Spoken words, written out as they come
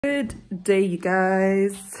Good day, you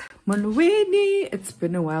guys. Monweni, it's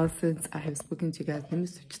been a while since I have spoken to you guys. Let me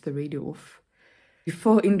switch the radio off.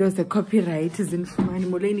 Before indoors, the copyright is in for mine.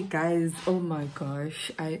 Molweni, guys. Oh my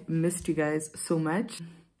gosh, I missed you guys so much.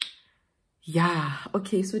 Yeah,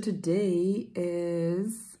 okay, so today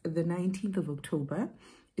is the 19th of October.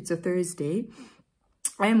 It's a Thursday.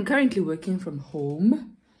 I am currently working from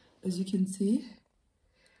home, as you can see.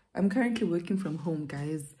 I'm currently working from home,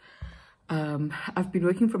 guys. I've been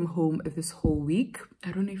working from home this whole week.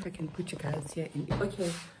 I don't know if I can put you guys here in. Okay,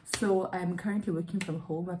 so I'm currently working from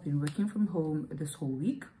home. I've been working from home this whole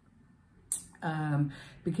week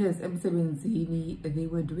because they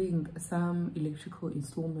were doing some electrical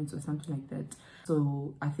installments or something like that.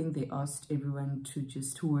 So I think they asked everyone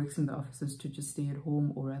who works in the offices to just stay at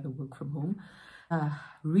home or rather work from home.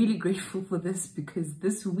 Really grateful for this because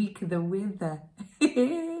this week the weather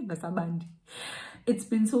it's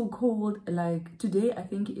been so cold. Like today I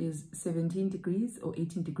think is 17 degrees or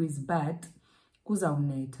 18 degrees, but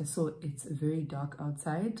so it's very dark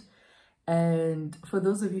outside. And for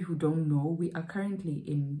those of you who don't know, we are currently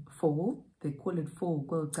in fall. They call it fall,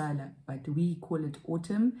 but we call it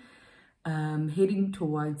autumn, heading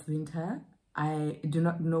towards winter. I do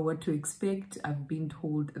not know what to expect. I've been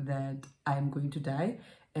told that I'm going to die,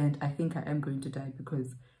 and I think I am going to die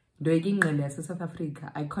because South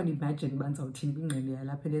Africa, I can't imagine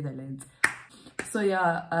Netherlands. So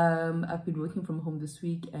yeah, I've been working from home this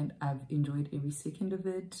week and I've enjoyed every second of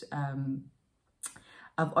it.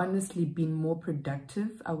 I've honestly been more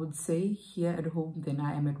productive, I would say, here at home than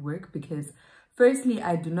I am at work because firstly,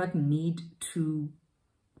 I do not need to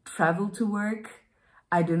travel to work.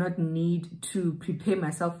 I do not need to prepare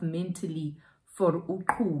myself mentally for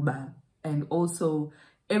ukuba and also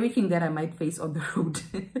everything that I might face on the road.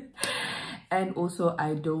 And also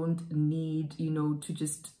I don't need, to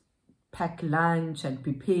just pack lunch and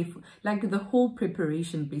prepare for, like the whole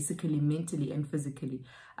preparation basically mentally and physically.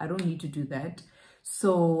 I don't need to do that.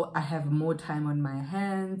 So I have more time on my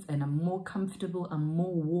hands and I'm more comfortable, I'm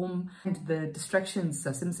more warm, and the distractions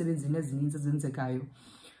are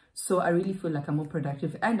so I really feel like I'm more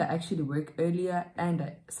productive, and I actually work earlier and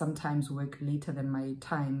I sometimes work later than my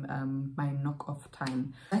time, my knock-off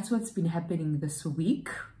time. That's what's been happening this week.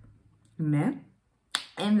 And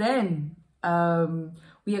then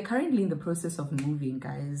we are currently in the process of moving,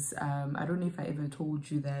 guys. I don't know if I ever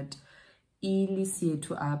told you that Ilisi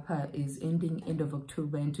to Apa is ending end of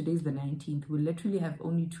October and today's the 19th. We literally have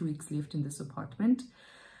only 2 weeks left in this apartment.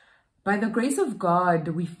 By the grace of God,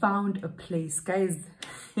 we found a place, guys.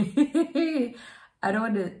 I don't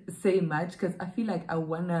want to say much because I feel like I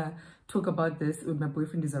want to talk about this when my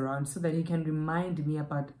boyfriend is around so that he can remind me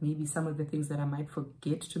about maybe some of the things that I might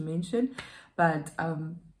forget to mention. But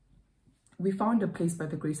we found a place by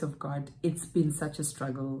the grace of God. It's been such a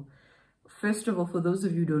struggle. First of all, for those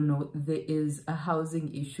of you who don't know, there is a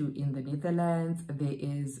housing issue in the Netherlands. There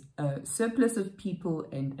is a surplus of people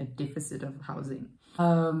and a deficit of housing.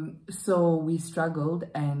 So we struggled,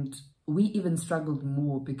 and we even struggled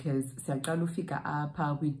more because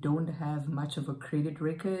we don't have much of a credit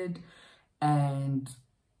record and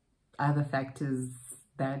other factors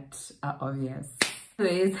that are obvious.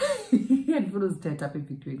 Anyways,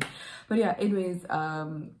 but yeah, anyways,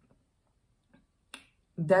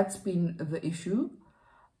 that's been the issue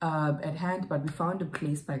at hand, but we found a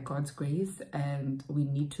place by God's grace and we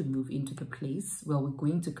need to move into the place. Well, we're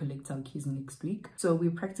going to collect our keys next week, so we're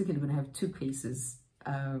practically going to have 2 places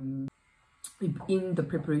in the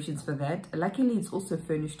preparations for that. Luckily, it's also a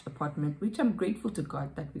furnished apartment, which I'm grateful to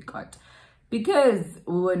God that we got, because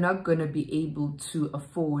we were not going to be able to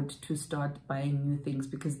afford to start buying new things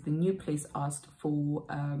because the new place asked for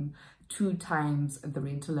 2 times the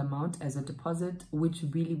rental amount as a deposit, which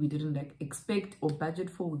really we didn't expect or budget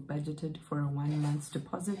for. We budgeted for a 1 month's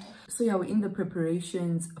deposit. So yeah, we're in the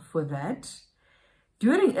preparations for that.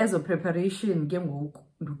 During as a preparation,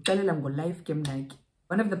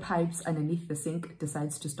 one of the pipes underneath the sink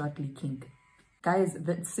decides to start leaking. Guys,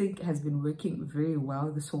 that sink has been working very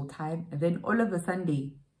well this whole time, and then all of a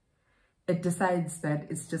sudden it decides that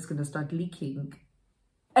it's just going to start leaking.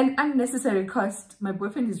 An unnecessary cost. My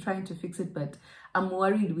boyfriend is trying to fix it, but I'm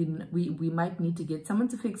worried we might need to get someone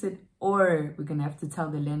to fix it, or we're gonna have to tell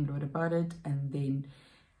the landlord about it, and then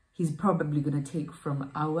he's probably gonna take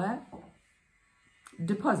from our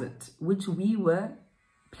deposit, which we were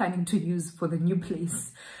planning to use for the new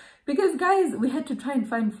place. Because guys, we had to try and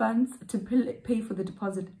find funds to pay for the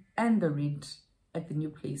deposit and the rent at the new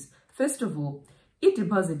place. First of all, it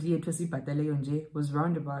deposit was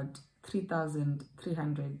round about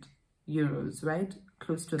 3,300 euros, right?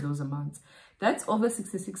 Close to those amounts. That's over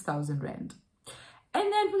 66,000 rand.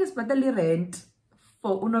 And then we spent the rent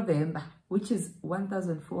for November, which is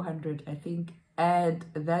 1,400, I think. And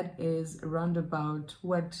that is around about,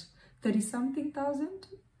 what, 30-something thousand,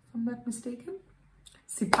 if I'm not mistaken.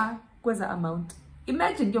 Sipa was the amount.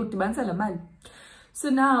 Imagine, yo, so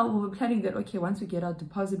now we were planning that, okay, once we get our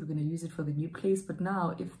deposit, we're going to use it for the new place. But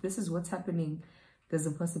now, if this is what's happening, there's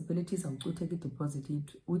a possibility I'll go take a deposit,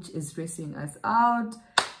 which is stressing us out.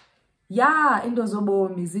 Yeah,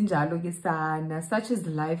 such is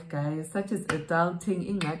life, guys. Such is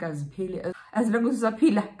adulting. As long as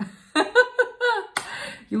you're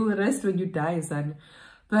you will rest when you die, son.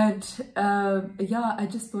 But yeah, I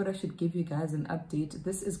just thought I should give you guys an update.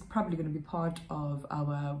 This is probably going to be part of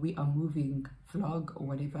our We Are Moving vlog or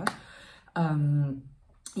whatever.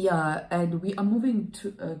 Yeah, and we are moving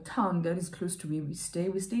to a town that is close to where we stay.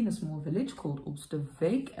 We stay in a small village called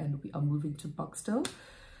Ulstervik, and we are moving to Boxtel.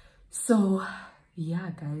 So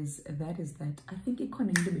yeah, guys, that is that. I think it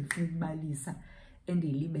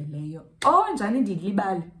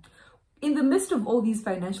in the midst of all these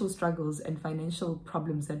financial struggles and financial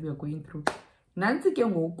problems that we are going through, Nancy ke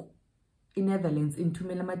in Netherlands in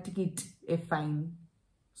Tumela ticket a fine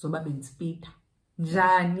so babin speed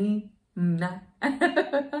Jani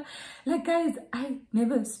like, guys, I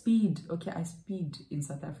never speed. Okay, I speed in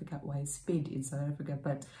South Africa, or I sped in South Africa,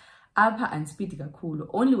 but Apa and speed cool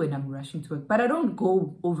only when I'm rushing to work. But I don't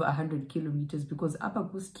go over 100 kilometers because Apa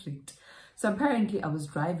was strict. So apparently I was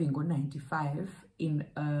driving on 95 in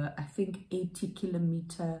I think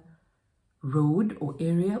 80-kilometer road or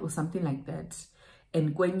area or something like that.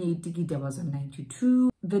 And Gwenye ticket I was on 92.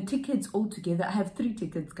 The tickets altogether, I have 3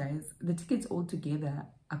 tickets, guys. The tickets altogether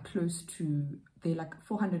are close to, they're like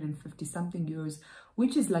 450 something euros,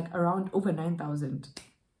 which is like around over 9,000.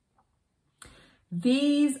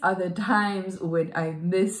 These are the times when I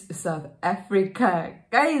miss South Africa.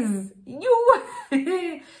 Guys,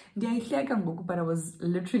 but I was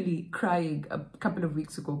literally crying a couple of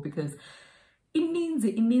weeks ago because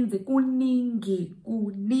kuningi,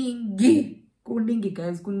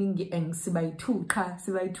 guys, kuningi, and sibai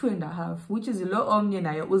 2.5, which is low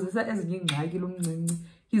omnia.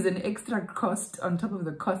 He's an extra cost on top of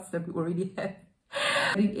the costs that we already have.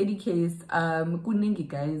 But in any case, kuningi,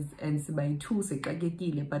 guys, and sibai 2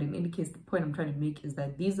 sekagekile. But in any case, the point I'm trying to make is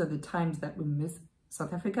that these are the times that we miss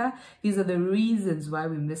South Africa. These are the reasons why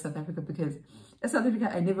we miss South Africa, because in South Africa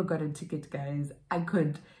I never got a ticket, guys. I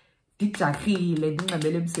could use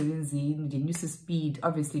speed,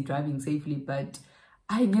 obviously driving safely, but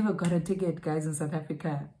I never got a ticket, guys, in South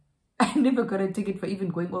Africa. I never got a ticket for even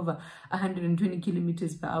going over 120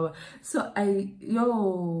 kilometers per hour. So in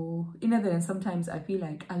Netherlands, sometimes I feel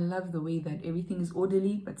like I love the way that everything is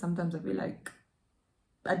orderly, but sometimes I feel like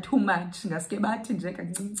too much.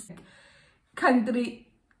 Country,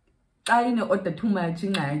 I know order too much.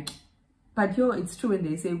 But it's true when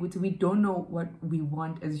they say we don't know what we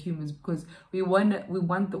want as humans, because we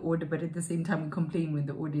want the order, but at the same time we complain when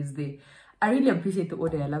the order is there. I really appreciate the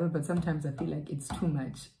order, I love it, but sometimes I feel like it's too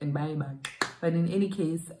much and bye bye. But in any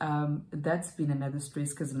case, that's been another stress,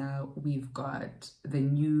 because now we've got the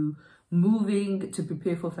new moving to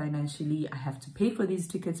prepare for financially. I have to pay for these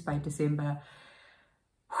tickets by December.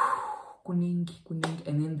 Kuningi,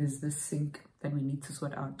 and then there's this sink that we need to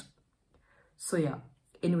sort out. So yeah,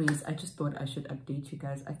 anyways, I just thought I should update you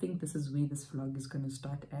guys. I think this is where this vlog is going to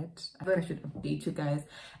start at. I thought I should update you guys.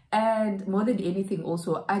 And more than anything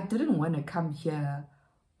also, I didn't want to come here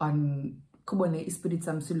on Kubone Spirit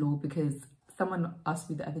Samsulo, because someone asked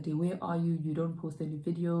me the other day, where are you? You don't post any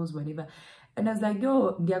videos, whatever. And I was like,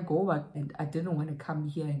 yo, and I didn't want to come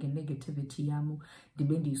here and get negativity.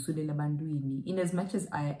 In as much as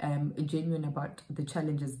I am genuine about the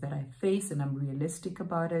challenges that I face and I'm realistic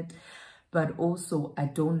about it, but also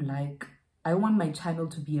I want my channel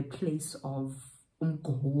to be a place of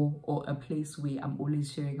or a place where I'm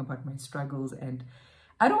always sharing about my struggles, and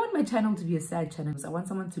I don't want my channel to be a sad channel. I want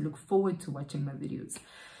someone to look forward to watching my videos.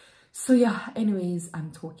 So yeah, anyways,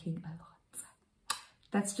 I'm talking a lot.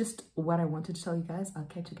 That's just what I wanted to tell you guys. I'll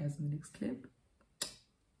catch you guys in the next clip.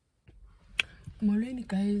 Morning,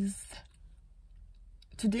 guys.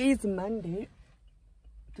 Today is Monday.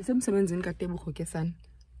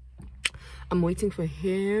 I'm waiting for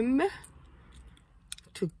him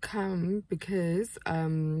to come because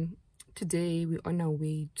today we're on our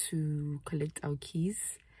way to collect our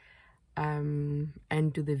keys and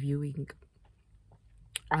do the viewing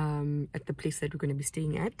at the place that we're going to be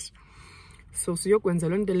staying at. So siyokwenza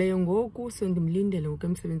lonto leyo ngoku, so ndimlindele ngoku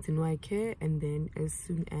emsebenzini wakhe, and then as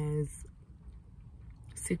soon as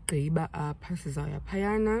sigqiba apha sizawuya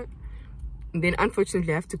phayana. Then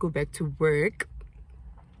unfortunately I have to go back to work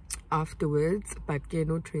afterwards, but yeah,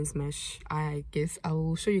 no train smash. I guess I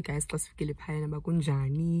will show you guys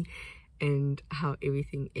and how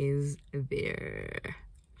everything is there.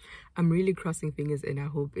 I'm really crossing fingers and I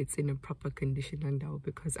hope it's in a proper condition now,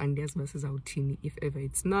 because Andia's versus Autini if ever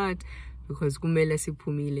it's not, because kumele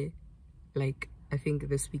sipumile like I think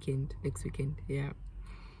this weekend, next weekend. Yeah.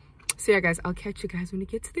 So yeah guys, I'll catch you guys when we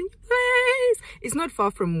get to the new place. It's not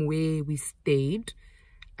far from where we stayed.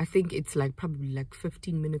 I think it's like probably like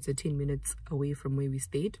 15 minutes or 10 minutes away from where we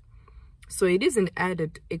stayed. So it is an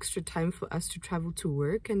added extra time for us to travel to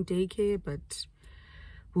work and daycare, but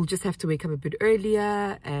we'll just have to wake up a bit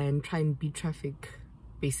earlier and try and beat traffic,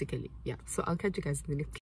 basically. Yeah, so I'll catch you guys in the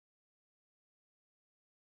next.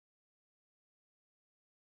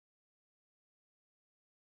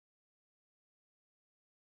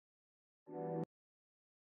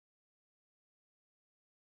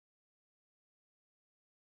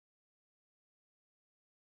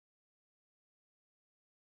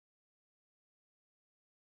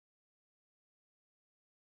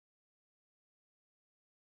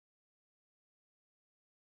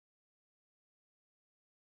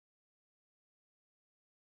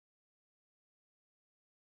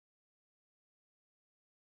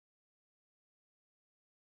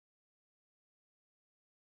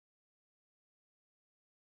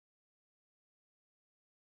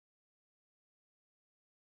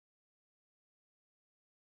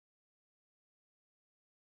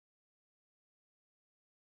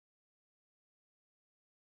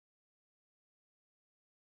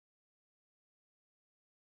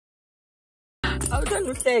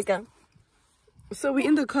 So we're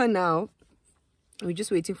in the car now. We're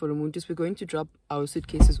just waiting for the moon. We're going to drop our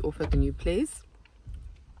suitcases off at the new place.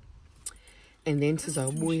 And then to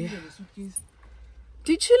Zabuya.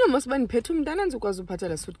 Did you know Mosban Petum Dan and Zukazu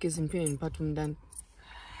Patala suitcase in Pin Patum Dan?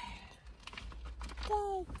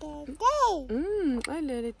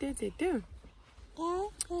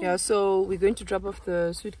 Yeah, so we're going to drop off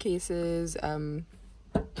the suitcases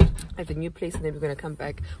at the new place, and then we're going to come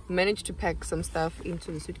back. We managed to pack some stuff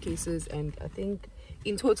into the suitcases, and I think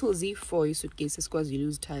in total Z4 suitcases because you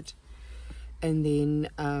lose touch. And then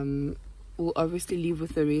we'll obviously leave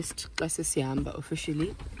with the rest classes Yamba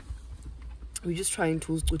officially. We're just trying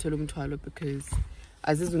to tell them because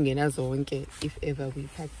if ever we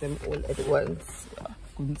pack them all at once.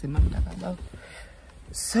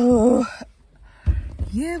 So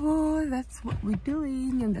yeah, boy, that's what we're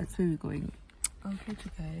doing and that's where we're going. I'll catch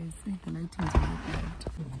you guys. The lighting's really bright.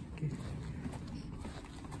 Okay.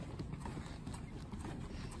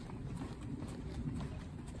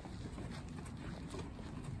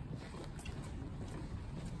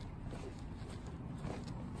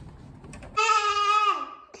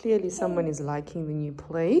 Clearly someone is liking the new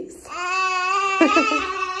place.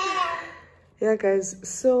 Yeah guys,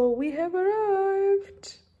 so we have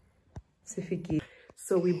arrived.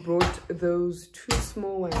 So we brought those two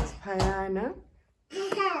small ones, Payana,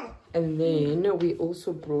 and then we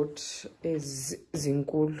also brought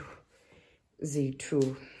Zinkulu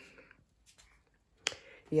Z2.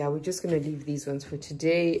 Yeah, we're just gonna leave these ones for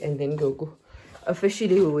today and then go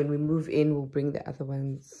officially when we move in we'll bring the other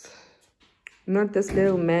ones. Not this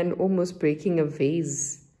little man almost breaking a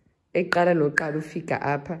vase. Guys,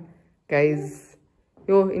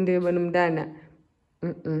 yo in the banumdana.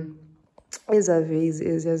 Is a vase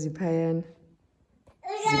is as Zipayan.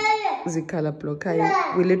 Zikala block.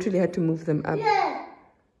 We literally had to move them up. I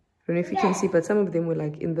don't know if you can see, but some of them were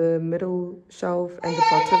like in the middle shelf and the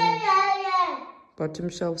bottom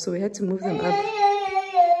shelf, so we had to move them up.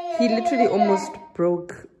 He literally almost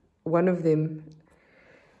broke one of them.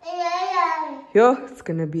 Yo, it's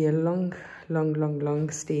gonna be a long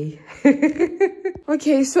stay.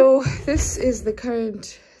 Okay, so this is the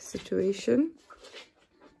current situation.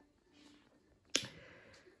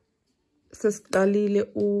 Sesiqalile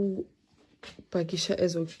upakisha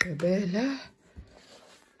ezokugqibela.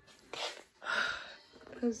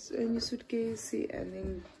 There's a new suitcase and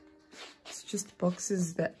then it's just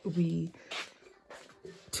boxes that we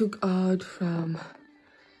took out from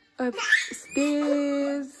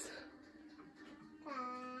upstairs.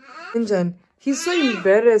 Injan, he's so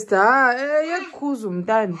embarrassed.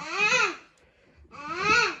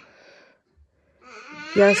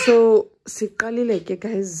 Yeah, so siqalile ke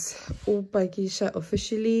guys upakisha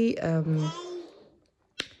officially.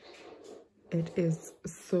 It is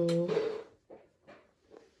so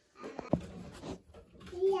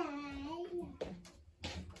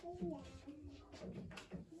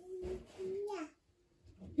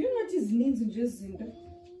you know what his names just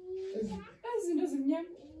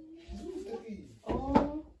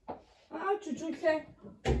oh, chuchu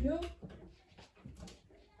yo.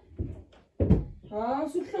 Ah,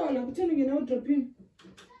 suhlola kutheni ngena udrophini.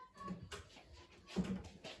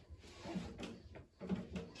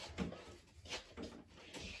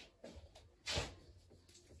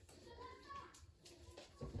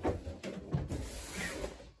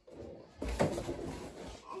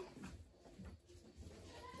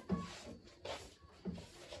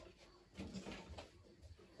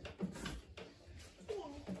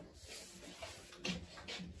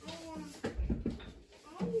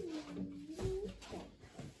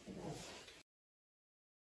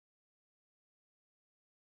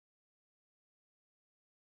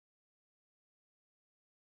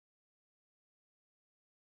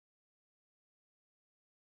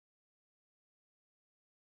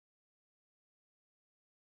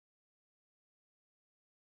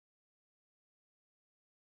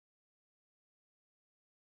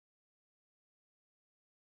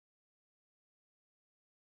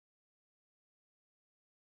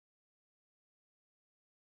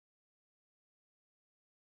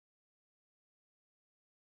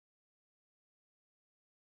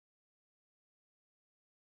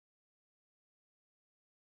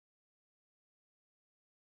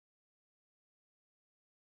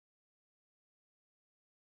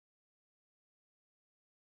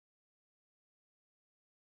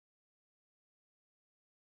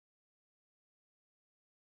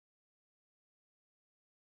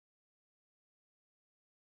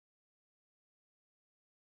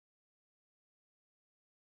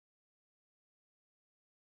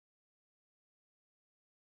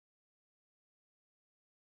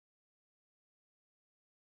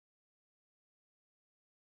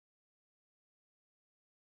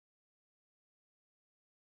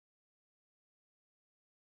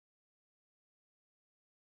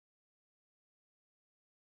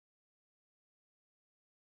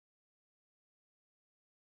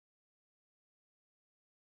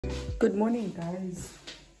 Good morning, guys.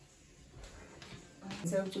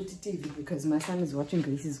 So I put the TV because my son is watching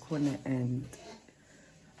Grace's Corner and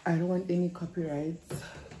I don't want any copyrights.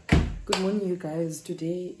 Good morning, you guys.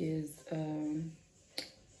 Today is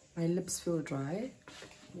my lips feel dry.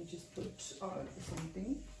 Let me just put on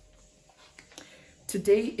something.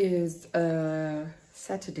 Today is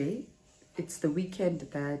Saturday. It's the weekend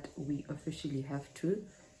that we officially have to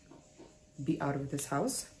be out of this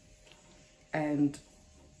house, and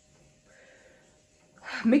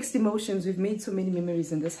mixed emotions. We've made so many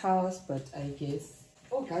memories in this house, but I guess,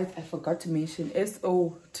 oh guys, I forgot to mention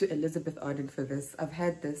SO to Elizabeth Arden for this. I've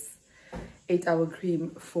had this 8-hour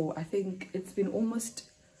cream for, I think it's been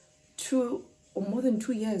almost 2 or more than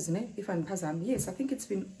 2 years, ne? If I'm Pazam. Yes, I think it's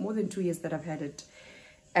been more than 2 years that I've had it.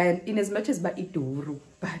 And in as much as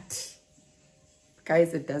but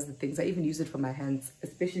guys, it does the things. I even use it for my hands,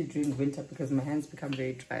 especially during winter because my hands become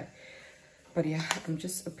very dry. But yeah, I'm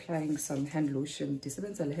just applying some hand lotion. This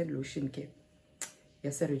is a hand lotion ke.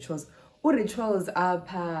 Yes, rituals. Rituals are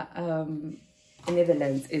in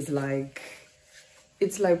Netherlands is like,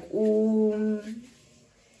 it's like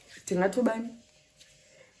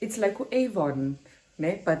it's like Avon,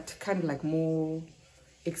 ne? But kind of like more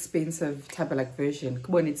expensive type of like version.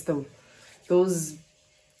 Come on, it's those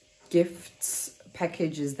gifts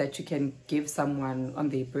packages that you can give someone on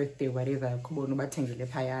their birthday, whatever. Like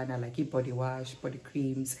body wash, body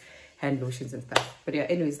creams, hand lotions and stuff. But yeah,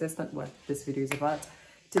 anyways, that's not what this video is about.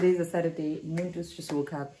 Today's a Saturday. Muntus just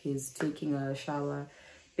woke up. He's taking a shower.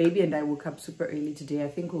 Baby and I woke up super early today. I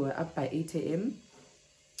think we were up by 8 a.m.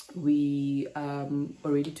 We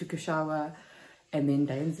already took a shower, and then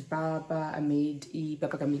Diane's baba, I made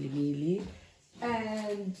baba kamili.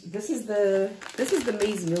 And this is the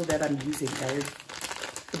maize meal that I'm using, guys.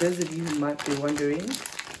 For those of you who might be wondering,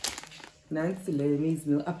 Nancy maize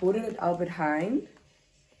meal. I bought it at Albert Heijn.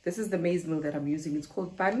 This is the maize meal that I'm using. It's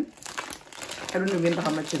called pan. I don't remember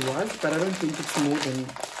how much it was, but I don't think it's more than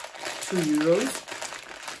 €2.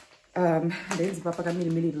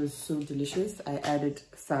 It was so delicious. I added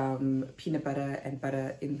some peanut butter and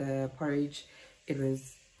butter in the porridge. It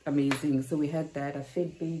was amazing. So we had that. I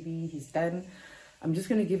fed baby. He's done. I'm just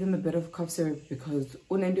going to give him a bit of cough syrup because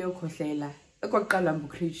full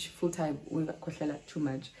time we got too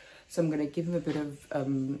much. So I'm going to give him a bit of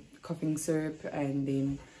coughing syrup, and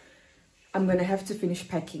then I'm going to have to finish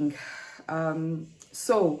packing.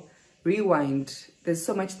 So rewind. There's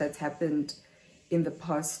so much that's happened in the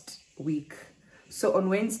past week. So on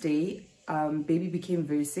Wednesday, baby became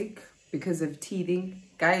very sick because of teething.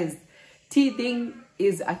 Guys, teething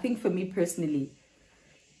is, I think for me personally,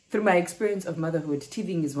 through my experience of motherhood,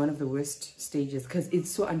 teething is one of the worst stages because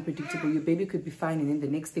it's so unpredictable. Your baby could be fine and then the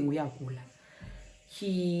next thing we are cool.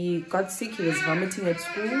 He got sick. He was vomiting at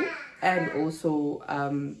school, and also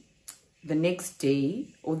the next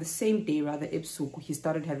day, or the same day rather, he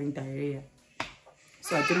started having diarrhea.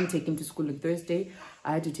 So I didn't take him to school on Thursday.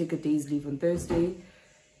 I had to take a day's leave on Thursday.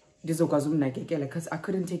 Because I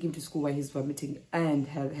couldn't take him to school while he's vomiting and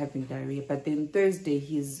having diarrhea. But then Thursday,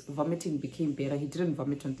 his vomiting became better. He didn't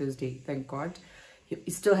vomit on Thursday, thank God.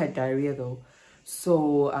 He still had diarrhea though.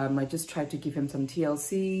 So I just tried to give him some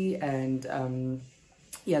TLC, and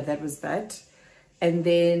yeah, that was that. And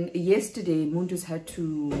then yesterday, Mundus had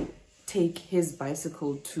to take his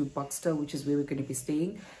bicycle to Boxtel, which is where we're going to be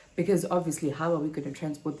staying, because obviously, how are we going to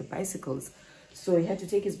transport the bicycles? So he had to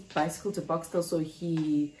take his bicycle to Boxtel. So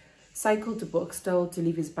he cycled to Boxtel to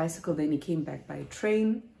leave his bicycle. Then he came back by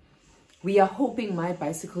train. We are hoping my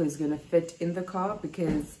bicycle is going to fit in the car,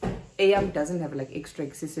 because AM doesn't have like extra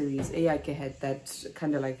accessories. AIK had that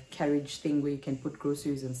kind of like carriage thing where you can put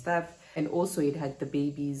groceries and stuff. And also it had the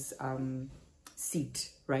baby's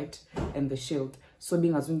seat, right? And the shield. So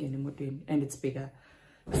and it's bigger.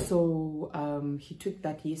 So he took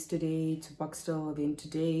that yesterday to Boxtel. Then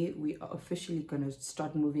today we are officially going to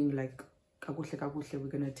start moving, like we're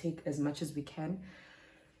going to take as much as we can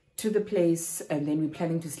to the place, and then we're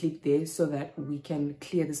planning to sleep there so that we can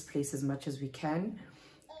clear this place as much as we can.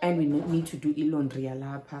 And we need to do laundry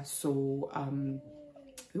alapa. So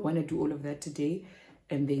we want to do all of that today,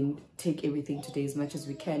 and then take everything today as much as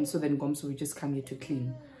we can. So then Gomso, we just come here to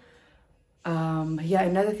clean. Yeah,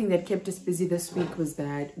 another thing that kept us busy this week was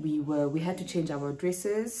that we had to change our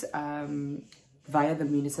addresses via the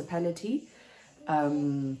municipality.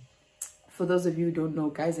 For those of you who don't know,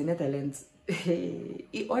 guys, in Netherlands, guys,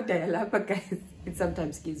 it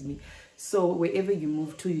sometimes scares me. So wherever you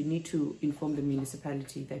move to, you need to inform the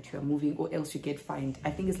municipality that you are moving, or else you get fined.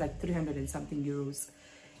 I think it's like 300 and something euros.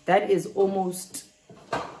 That is almost,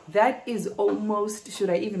 should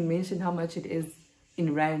I even mention how much it is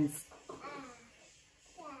in rands?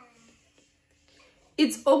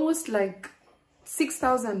 It's almost like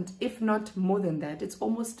 6,000, if not more than that. It's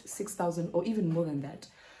almost 6,000 or even more than that.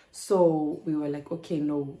 So we were like, okay,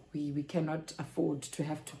 no, we cannot afford to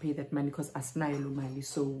have to pay that money, because asnayo money.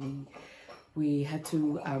 So we had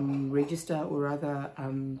to register, or rather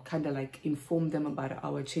kind of like inform them about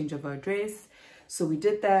our change of our address. So we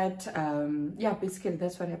did that. Yeah, basically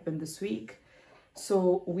that's what happened this week.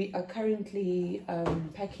 So we are currently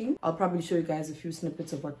packing. I'll probably show you guys a few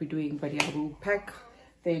snippets of what we're doing, but yeah, we'll pack.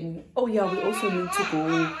 Then, oh yeah, we also need to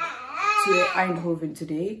go to Eindhoven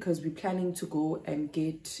today, because we're planning to go and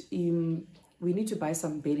get we need to buy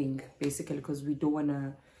some bedding, basically, because we don't want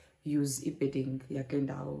to use bedding. Yeah,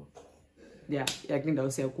 it's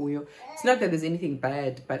not that there's anything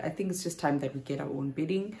bad, but I think it's just time that we get our own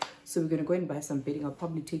bedding. So we're gonna go and buy some bedding. I'll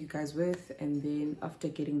probably take you guys with, and then after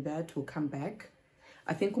getting that, we'll come back.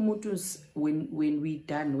 I think Umutu's, when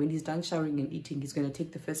he's done showering and eating, he's gonna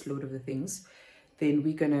take the first load of the things. Then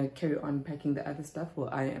we're gonna carry on packing the other stuff. Well,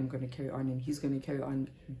 I am gonna carry on, and he's gonna carry on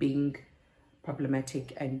being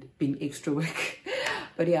problematic and being extra work.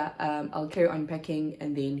 But yeah, I'll carry on packing,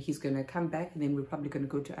 and then he's gonna come back, and then we're probably gonna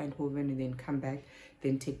go to Eindhoven and then come back,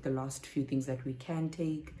 then take the last few things that we can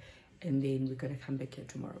take, and then we're gonna come back here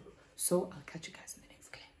tomorrow. So I'll catch you guys in the next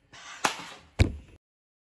clip. Bye.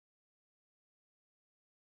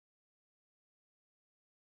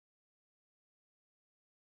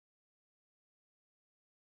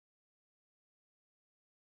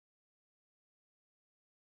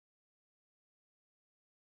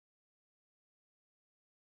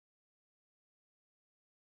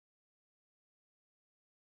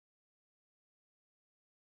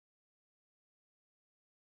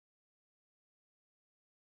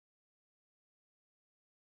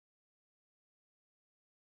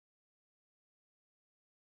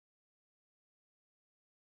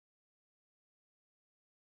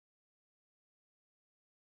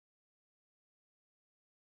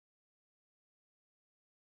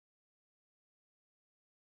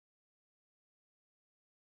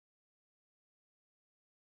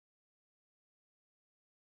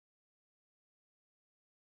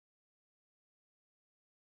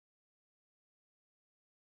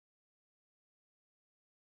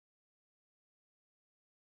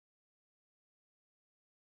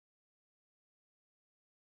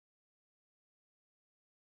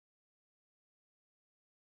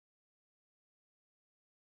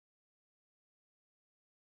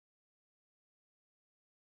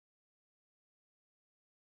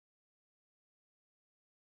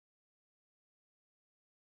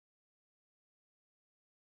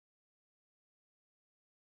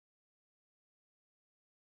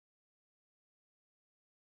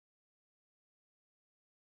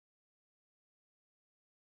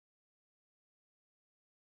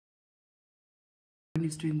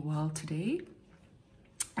 everybody's doing well today.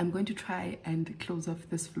 I'm going to try and close off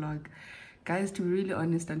this vlog. Guys, to be really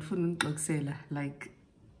honest, like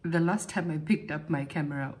the last time I picked up my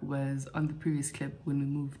camera was on the previous clip when we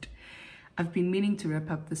moved. I've been meaning to wrap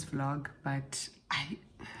up this vlog, but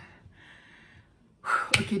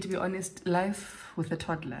okay, to be honest, life with a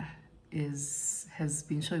toddler has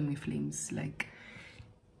been showing me flames. Like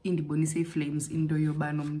in the bonise flames in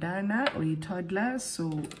doyobano mdana or a toddler,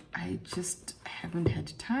 so I just haven't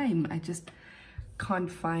had time. I couldn't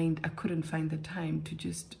find the time to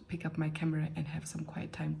just pick up my camera and have some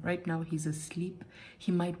quiet time. Right now he's asleep.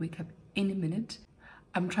 He might wake up any minute.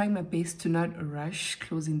 I'm trying my best to not rush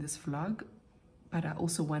closing this vlog, but I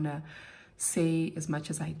also want to say as much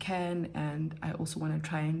as I can, and I also want to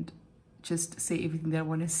try and just say everything that I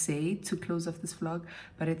want to say to close off this vlog,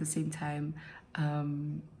 but at the same time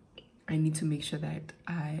I need to make sure that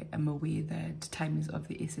I am aware that time is of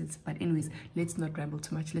the essence. But anyways, let's not ramble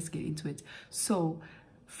too much, let's get into it. So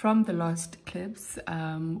from the last clips,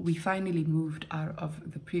 we finally moved out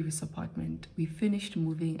of the previous apartment. We finished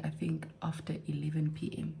moving, I think, after 11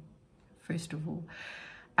 p.m. First of all,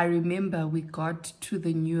 I remember we got to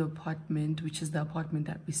the new apartment, which is the apartment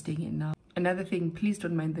that we're staying in now. Another thing, please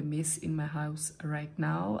don't mind the mess in my house right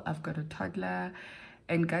now. I've got a toddler,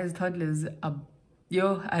 and guys, toddlers are,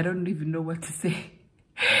 I don't even know what to say.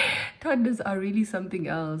 Toddlers are really something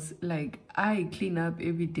else. Like, I clean up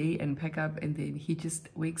every day and pack up, and then he just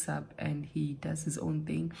wakes up and he does his own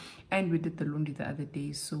thing. And we did the laundry the other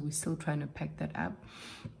day, so we're still trying to pack that up.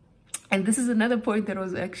 And this is another point that I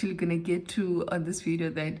was actually gonna get to on this video,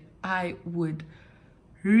 that I would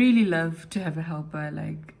really love to have a helper.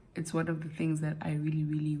 Like, it's one of the things that I really,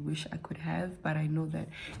 really wish I could have, but I know that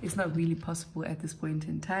it's not really possible at this point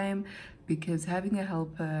in time, because having a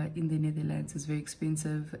helper in the Netherlands is very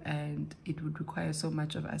expensive and it would require so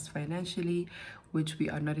much of us financially, which we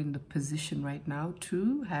are not in the position right now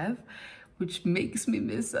to have, which makes me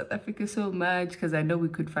miss South Africa so much, because I know we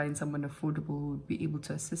could find someone affordable who would be able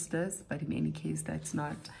to assist us. But in any case, that's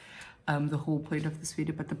not the whole point of this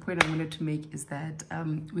video. But the point I wanted to make is that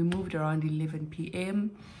we moved around 11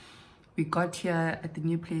 p.m. We got here at the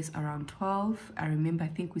new place around 12. I remember, I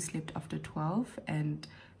think we slept after 12, and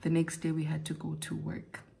the next day we had to go to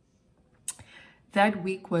work. That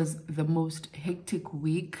week was the most hectic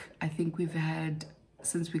week I think we've had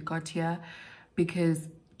since we got here, because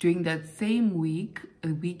during that same week, a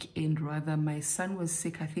weekend rather, my son was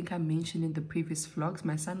sick. I think I mentioned in the previous vlogs,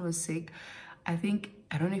 my son was sick. I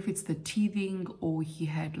don't know if it's the teething or he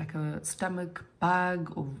had like a stomach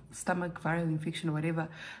bug or stomach viral infection or whatever,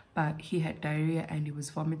 but he had diarrhea and he was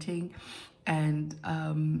vomiting. And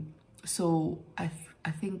so I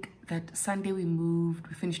think that Sunday we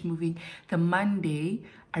finished moving. The Monday,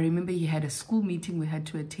 I remember he had a school meeting we had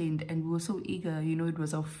to attend, and we were so eager, it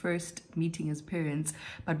was our first meeting as parents,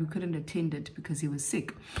 but we couldn't attend it because he was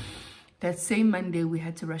sick. That same Monday, we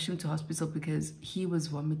had to rush him to hospital because he was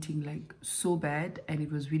vomiting like so bad, and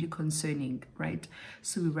it was really concerning, right?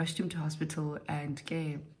 So we rushed him to hospital, and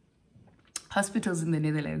hospitals in the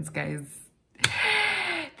Netherlands, guys,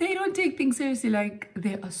 they don't take things seriously. Like,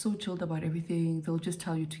 they are so chilled about everything. They'll just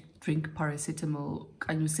tell you to drink paracetamol,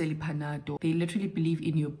 canuseli panado. They literally believe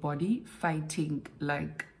in your body fighting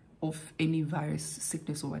like off any virus,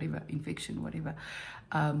 sickness or whatever, infection, whatever.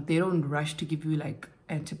 They don't rush to give you like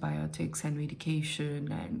antibiotics and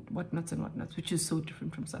medication and whatnots, which is so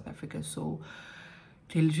different from South Africa. So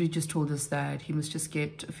they literally just told us that he must just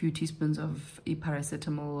get a few teaspoons of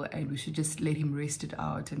paracetamol and we should just let him rest it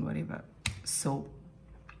out and whatever. So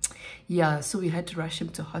yeah, so we had to rush him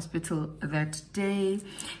to hospital that day.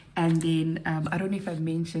 And then I don't know if I've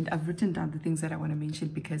mentioned, I've written down the things that I want to mention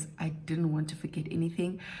because I didn't want to forget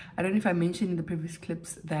anything. I don't know if I mentioned in the previous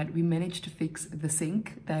clips that we managed to fix the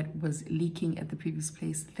sink that was leaking at the previous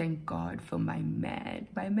place. Thank God for my man.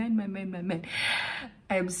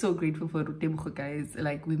 I am so grateful for Rutebucho, guys.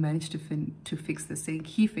 Like, we managed to fix the sink.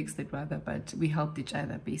 He fixed it rather, but we helped each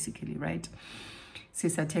other basically, right?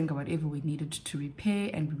 Sisatenga whatever we needed to repair,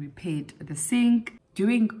 and we repaired the sink.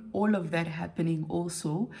 During all of that happening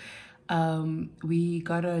also, we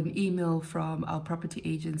got an email from our property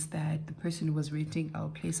agents that the person who was renting our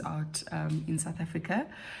place out in South Africa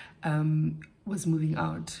was moving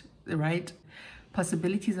out, right?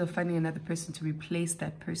 Possibilities of finding another person to replace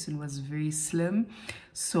that person was very slim.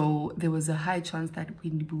 So there was a high chance that we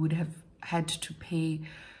would have had to pay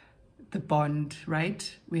the bond,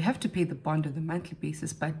 right? We have to pay the bond on the monthly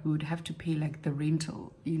basis, but we would have to pay like the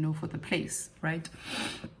rental, for the place, right?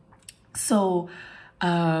 So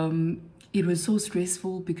It was so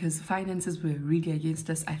stressful because finances were really against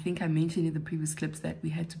us. I think I mentioned in the previous clips that we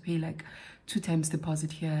had to pay like 2 times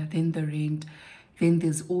deposit here, then the rent, then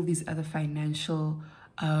there's all these other financial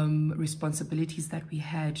responsibilities that we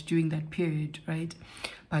had during that period, right?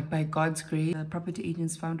 But by God's grace, the property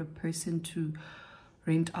agents found a person to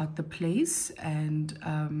rent out the place, and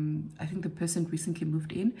I think the person recently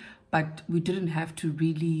moved in, but we didn't have to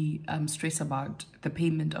really stress about the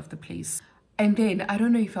payment of the place. And then I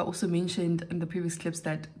don't know if I also mentioned in the previous clips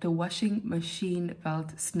that the washing machine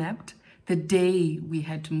belt snapped the day we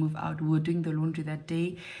had to move out. We were doing the laundry that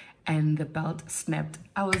day and the belt snapped.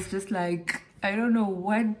 I was just like, I don't know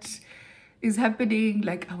what is happening.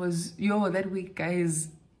 Like, I was, that week, guys,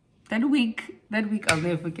 that week, I'll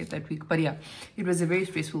never forget that week. But yeah, it was a very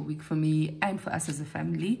stressful week for me and for us as a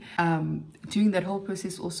family. During that whole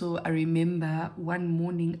process also, I remember one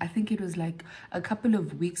morning, I think it was like a couple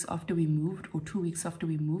of weeks after we moved, or 2 weeks after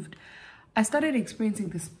we moved, I started experiencing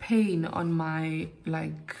this pain on my,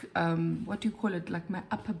 like, what do you call it? Like my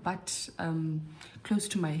upper butt, close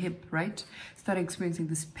to my hip, right? Started experiencing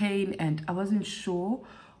this pain, and I wasn't sure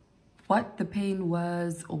what the pain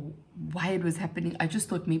was or why it was happening. I just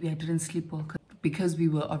thought maybe I didn't sleep well because we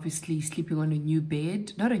were obviously sleeping on a new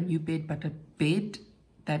bed, not a new bed, but a bed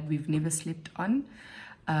that we've never slept on.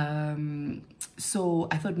 So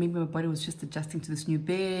I thought maybe my body was just adjusting to this new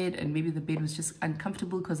bed, and maybe the bed was just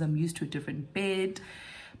uncomfortable because I'm used to a different bed.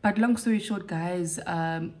 But long story short, guys,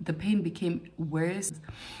 the pain became worse.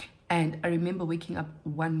 And I remember waking up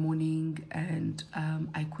one morning and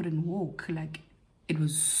I couldn't walk. Like, it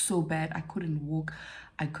was so bad. I couldn't walk.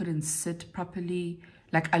 I couldn't sit properly.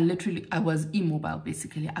 Like, I was immobile,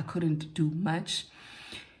 basically. I couldn't do much.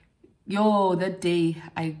 That day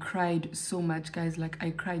I cried so much, guys. Like,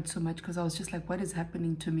 I cried so much because I was just like, what is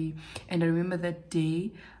happening to me? And I remember that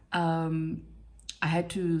day, I had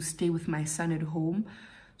to stay with my son at home.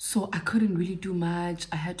 So I couldn't really do much.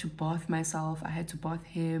 I had to bath myself. I had to bath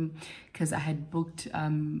him because I had booked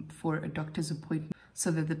for a doctor's appointment so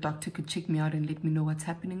that the doctor could check me out and let me know what's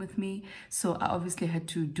happening with me. So I obviously had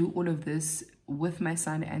to do all of this with my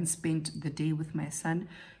son and spent the day with my son.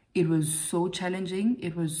 It was so challenging.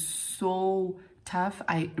 It was so tough.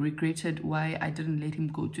 I regretted why I didn't let him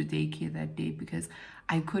go to daycare that day because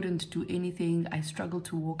I couldn't do anything. I struggled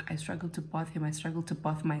to walk. I struggled to bath him. I struggled to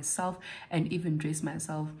bath myself and even dress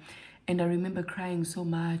myself. And I remember crying so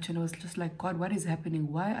much, and I was just like, God, what is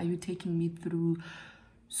happening? Why are you taking me through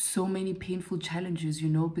so many painful challenges,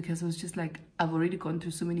 because I was just like, I've already gone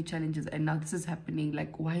through so many challenges and now this is happening.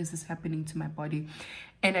 Like, why is this happening to my body?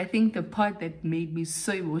 And I think the part that made me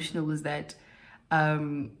so emotional was that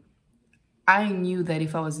I knew that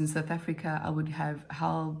if I was in South Africa, I would have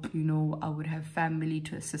help, I would have family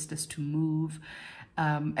to assist us to move.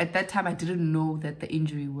 At that time, I didn't know that the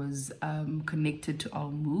injury was connected to our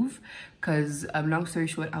move because, long story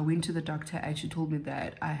short, I went to the doctor and she told me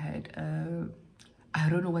that I had I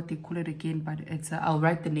don't know what they call it again, but I'll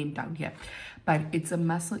write the name down here. But it's a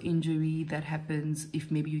muscle injury that happens if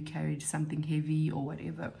maybe you carried something heavy or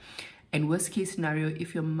whatever. And worst case scenario,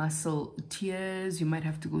 if your muscle tears, you might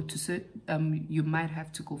have to go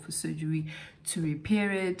for surgery to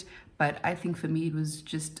repair it. But I think for me, it was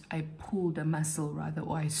just, I pulled a muscle rather,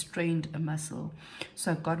 or I strained a muscle.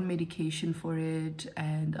 So I got medication for it,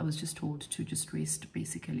 and I was just told to just rest,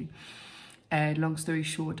 basically. And long story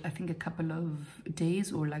short, I think a couple of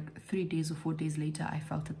days, or like 3 days or 4 days later, I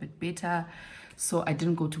felt a bit better. So I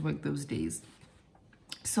didn't go to work those days.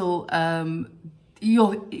 So,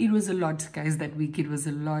 it was a lot, guys, that week. It was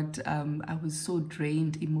a lot. I was so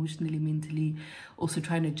drained emotionally, mentally, also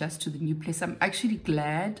trying to adjust to the new place. I'm actually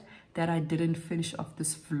glad that I didn't finish off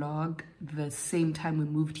this vlog the same time we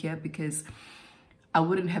moved here, because I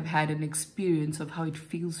wouldn't have had an experience of how it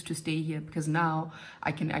feels to stay here, because now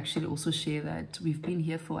I can actually also share that we've been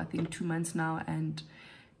here for, I think, 2 months now, and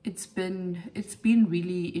it's been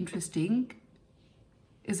really interesting.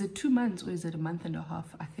 Is it 2 months or is it a month and a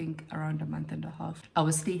half? I think around a month and a half.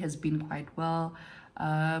 Our stay has been quite well.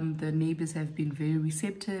 The neighbors have been very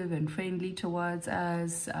receptive and friendly towards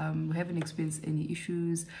us. We haven't experienced any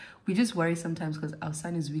issues. We just worry sometimes because our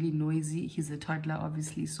son is really noisy. He's a toddler,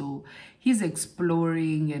 obviously, so he's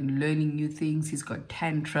exploring and learning new things. He's got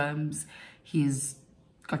tantrums. He's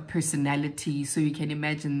got personality. So you can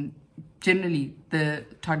imagine generally the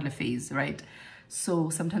toddler phase, right? So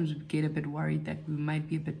sometimes we get a bit worried that we might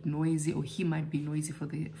be a bit noisy, or he might be noisy for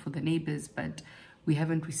the neighbors, but we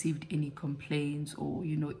haven't received any complaints or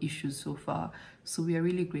issues so far. So we are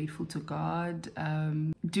really grateful to God.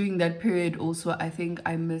 During that period also, I think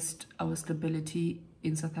I missed our stability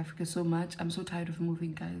in South Africa so much. I'm so tired of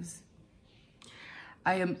moving, guys.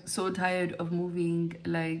 I am so tired of moving.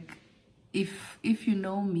 Like, if you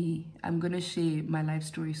know me, I'm gonna share my life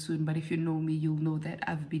story soon, but if you know me, you'll know that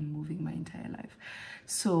I've been moving my entire life.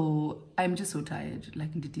 So I'm just so tired,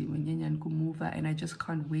 like and I just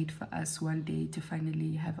can't wait for us one day to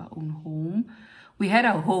finally have our own home. We had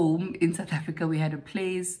our home in South Africa. We had a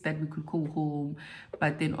place that we could call home,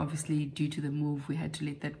 but then obviously due to the move, we had to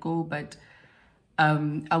let that go. But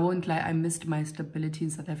I won't lie, I missed my stability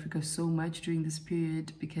in South Africa so much during this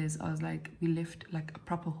period, because I was like, we left like a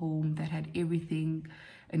proper home that had everything,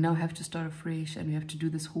 and now have to start afresh, and we have to do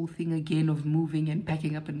this whole thing again of moving and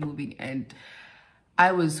packing up and moving. And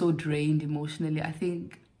I was so drained emotionally.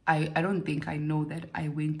 I don't think I know that I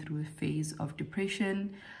went through a phase of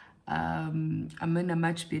depression. I'm in a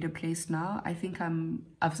much better place now. I think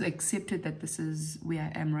I've accepted that this is where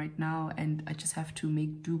I am right now, and I just have to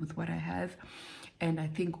make do with what I have. And I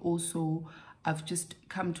think also I've just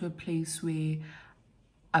come to a place where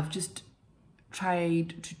I've just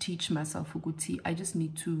tried to teach myself, Uguti, I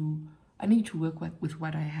need to work with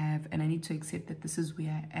what I have, and I need to accept that this is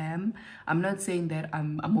where I am. I'm not saying that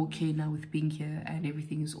I'm okay now with being here and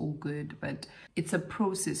everything is all good, but it's a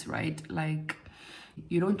process, right? Like,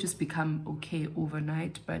 you don't just become okay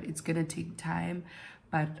overnight, but it's gonna take time.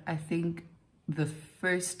 But I think the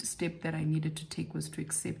first step that I needed to take was to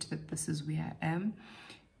accept that this is where I am,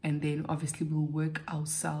 and then obviously we'll work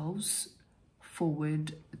ourselves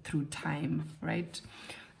forward through time, right?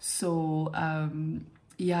 So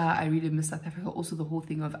yeah, I really miss South Africa. Also the whole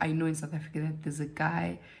thing of, I know in South Africa that there's a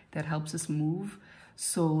guy that helps us move.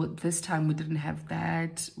 So this time we didn't have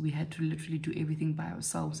that. We had to literally do everything by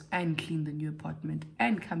ourselves, and clean the new apartment,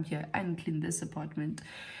 and come here and clean this apartment.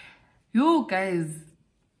 Yo guys,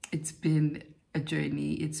 it's been a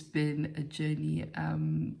journey. It's been a journey.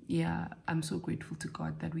 Yeah, I'm so grateful to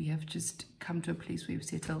God that we have just come to a place where we've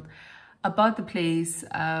settled. About the place,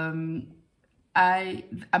 I'm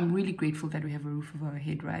really grateful that we have a roof over our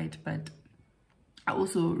head, right? But I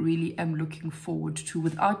also really am looking forward to,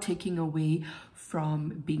 without taking away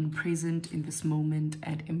from being present in this moment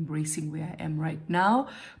and embracing where I am right now,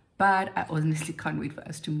 but I honestly can't wait for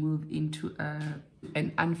us to move into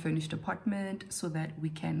an unfurnished apartment, so that we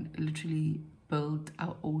can literally build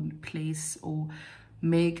our own place, or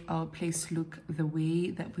make our place look the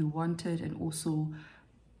way that we want it, and also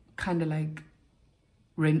kind of like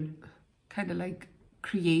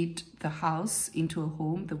create the house into a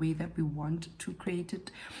home the way that we want to create it.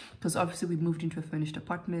 Because obviously we moved into a furnished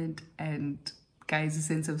apartment, and guys, a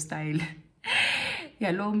sense of style.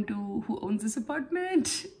 Yeah, Lomdu, who owns this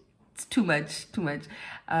apartment? It's too much.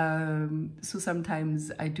 So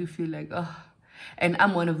sometimes I do feel like, oh, and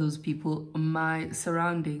I'm one of those people, my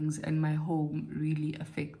surroundings and my home really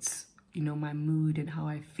affects, you know, my mood and how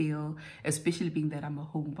I feel, especially being that I'm a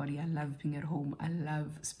homebody. I love being at home. I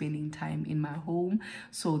love spending time in my home.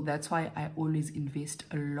 So that's why I always invest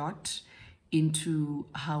a lot into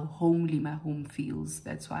how homely my home feels.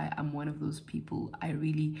 That's why I'm one of those people. I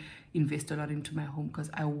really invest a lot into my home, because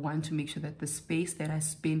I want to make sure that the space that I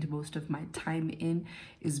spend most of my time in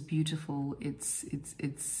is beautiful. It's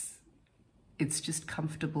just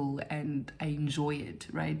comfortable, and I enjoy it,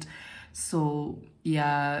 right? So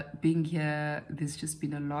yeah, being here, there's just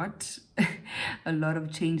been a lot a lot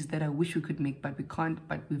of change that I wish we could make, but we can't.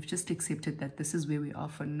 But we've just accepted that this is where we are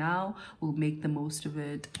for now. We'll make the most of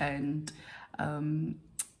it, and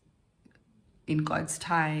in God's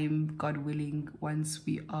time, God willing, once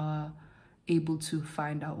we are able to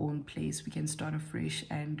find our own place, we can start afresh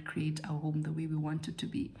and create our home the way we want it to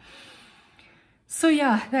be. So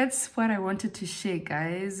yeah, that's what I wanted to share,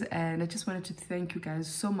 guys, and I just wanted to thank you guys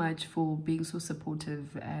so much for being so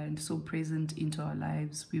supportive and so present into our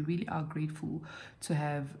lives. We really are grateful to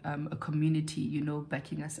have a community, you know,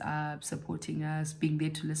 backing us up, supporting us, being there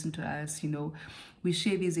to listen to us. You know, we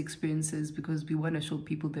share these experiences because we want to show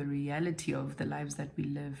people the reality of the lives that we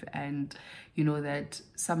live, and you know that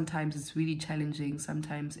sometimes it's really challenging,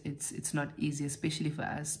 sometimes it's not easy, especially for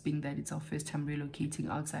us, being that it's our first time relocating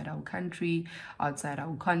outside our country, outside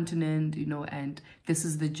our continent, you know, and this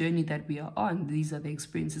is the journey that we are on. These are the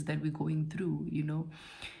experiences that we're going through, you know.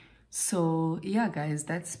 So yeah, guys,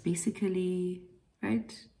 that's basically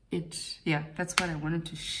yeah, that's what I wanted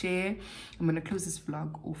to share. I'm gonna close this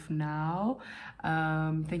vlog off now.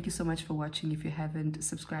 Thank you so much for watching. If you haven't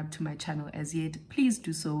subscribed to my channel as yet, please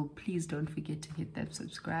do so. Please don't forget to hit that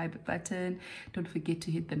subscribe button. Don't forget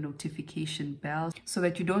to hit the notification bell so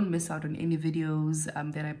that you don't miss out on any videos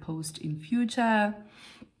that I post in future.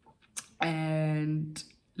 And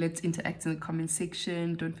let's interact in the comment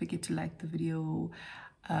section. Don't forget to like the video.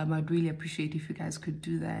 I'd really appreciate if you guys could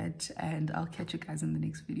do that, and I'll catch you guys in the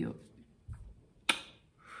next video.